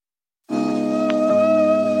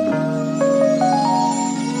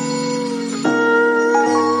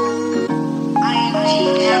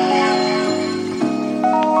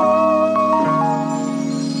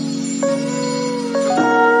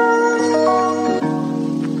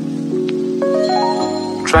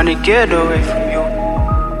Trying to get away from you,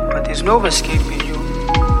 but there's no escaping you.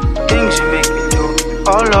 Things you make me do.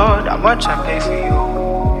 Oh Lord, how much I pay for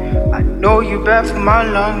you. I know you bad for my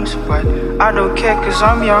lungs, but I don't care cause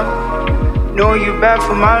I'm young. Know you bad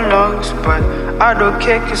for my lungs, but I don't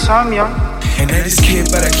care cause I'm young. And that is kid,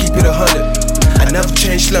 but I keep it 100. I never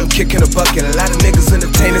changed, I'm kicking a bucket. A lot of niggas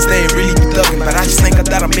entertainers, they ain't really be thugging. But I just think I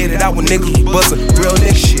thought I made it out when niggas was buzzing. Real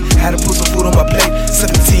nigga shit, had to put some food on my plate.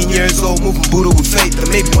 17 years old, moving Buddha with faith. And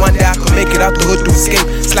maybe one day I could make it out the hood to escape.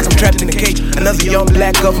 It's like I'm trapped in a cage, another young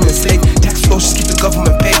black government slave. Tax flows keep the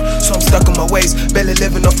government paid, so I'm stuck in my ways. Barely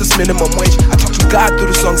living off this minimum wage. I talk to God through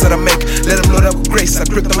the songs that I make. Let them know that with grace I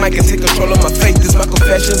grip the mic and take control of my faith. This my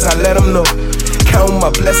confessions, I let them know. Count my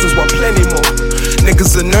blessings, want plenty more.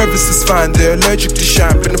 Niggas are nervous, it's fine, they're allergic to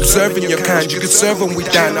shine. Been observing your kind, you can serve when we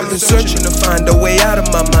dine. I've been searching to find a way out of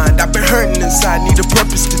my mind. I've been hurting inside, need a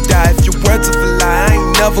purpose to die. If your words are a lie, I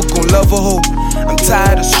ain't never gon' love or hope. I'm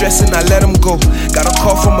tired of stressing, I let them go. Got a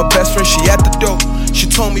call from my best friend, she at the door. She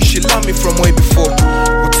told me she loved me from way before.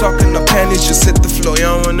 We're talking, the panties just hit the floor.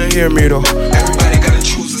 You don't wanna hear me though. Everybody gotta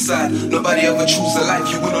choose a side. Nobody ever choose a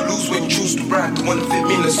life. You wanna lose when you choose to ride. The one that fit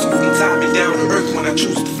me in the suit and tie me down to earth when I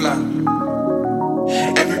choose to fly.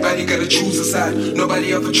 Everybody gotta choose a side.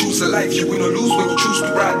 Nobody ever choose a life. You wanna lose when you choose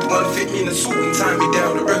to ride. The one that fit me in the suit and tie me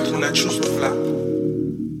down to earth when I choose to fly.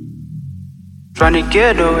 Trying to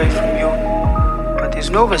get away from you, but there's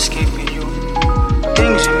no escaping you.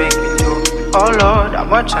 Things you make me do. Oh Lord, how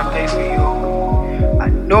much I pay for you. I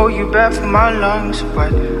know you bad for my lungs,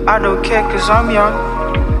 but I don't care cause I'm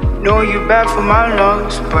young. Know you bad for my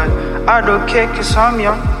lungs, but I don't care cause I'm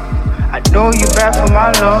young. I know you bad for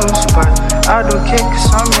my lungs, but I don't care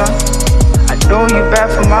cause I'm young. I know you bad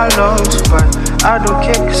for my lungs, but I don't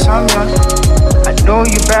care cause I'm young. I know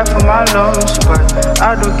you bad for my lungs, but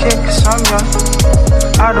I don't care cause I'm young.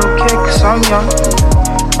 I don't care cause I'm young.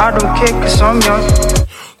 I don't care cause I'm young.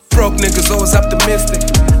 Broke niggas always optimistic.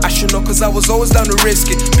 I should know cause I was always down to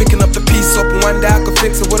risk it. Picking up the piece up and one day I could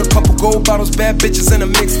fix it. With a couple gold bottles, bad bitches and a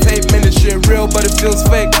mixtape. Man, this shit real but it feels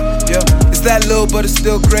fake. Yeah, it's that little but it's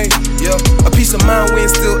still great. Yeah, a piece of mind win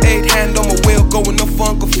still 8. Hand on my wheel, going up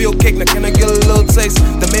for Uncle Phil cake. Now can I get a little taste?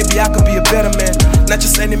 Then maybe I could be a better man. Not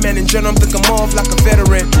just any man in general, I'm thinking more of like a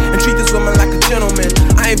veteran. And treat this woman like a gentleman.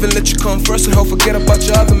 I ain't even let you come first and hope forget about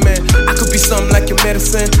your other man. I could be something like your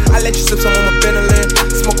medicine. I let you sip some on my Benelin.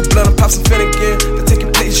 Smoke a blunt and pop some Finnegan. Then take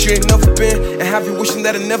your place you ain't never been. And have you wishing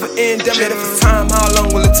that it never end. Damn it, if it's time, how long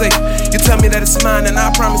will it take? You tell me that it's mine and I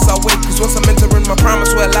promise I'll wait. Cause once I'm entering my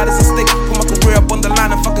promise where a lot is at stake. Put my career up on the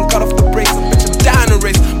line and fucking cut off the brakes. I'm bitch, I'm dying to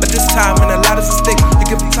race. But this time and a lot is at stake. You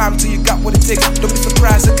give it time till you got what it takes. Don't be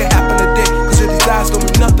surprised it could happen today. Cause your desires don't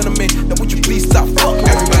mean nothing to me. Now would you please stop fucking?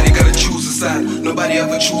 Everybody gotta choose a side. Nobody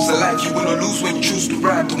ever choose a life. You wanna lose when you choose to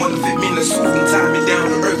ride. The one that fit me in the suit and tie me down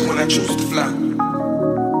to earth when I choose to fly.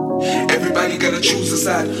 Everybody gotta choose a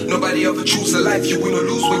side. Nobody ever choose a life. You wanna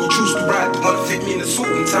lose when you choose to ride. The one that fit me in the suit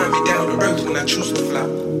and tie me down to earth when I choose to fly.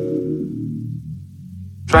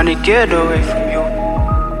 Trying to get away from you,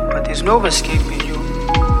 but there's no escaping you.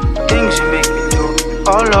 Things you make me do.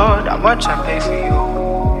 Oh Lord, how much I pay for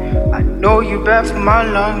you. I know you bad for my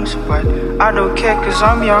lungs, but I don't care cause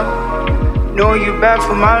I'm young. Know you bad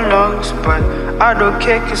for my lungs, but I don't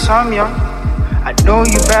care cause I'm young. I know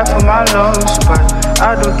you bad for my lungs, but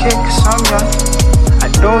I don't care cause I'm young. I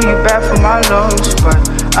know you bad for my lungs, but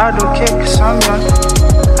I don't care cause I'm young.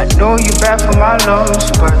 I know you bad for my lungs,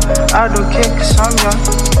 but I don't care cause I'm young.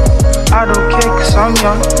 I don't care cause I'm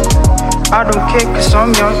young. I don't care cause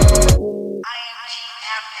I'm young.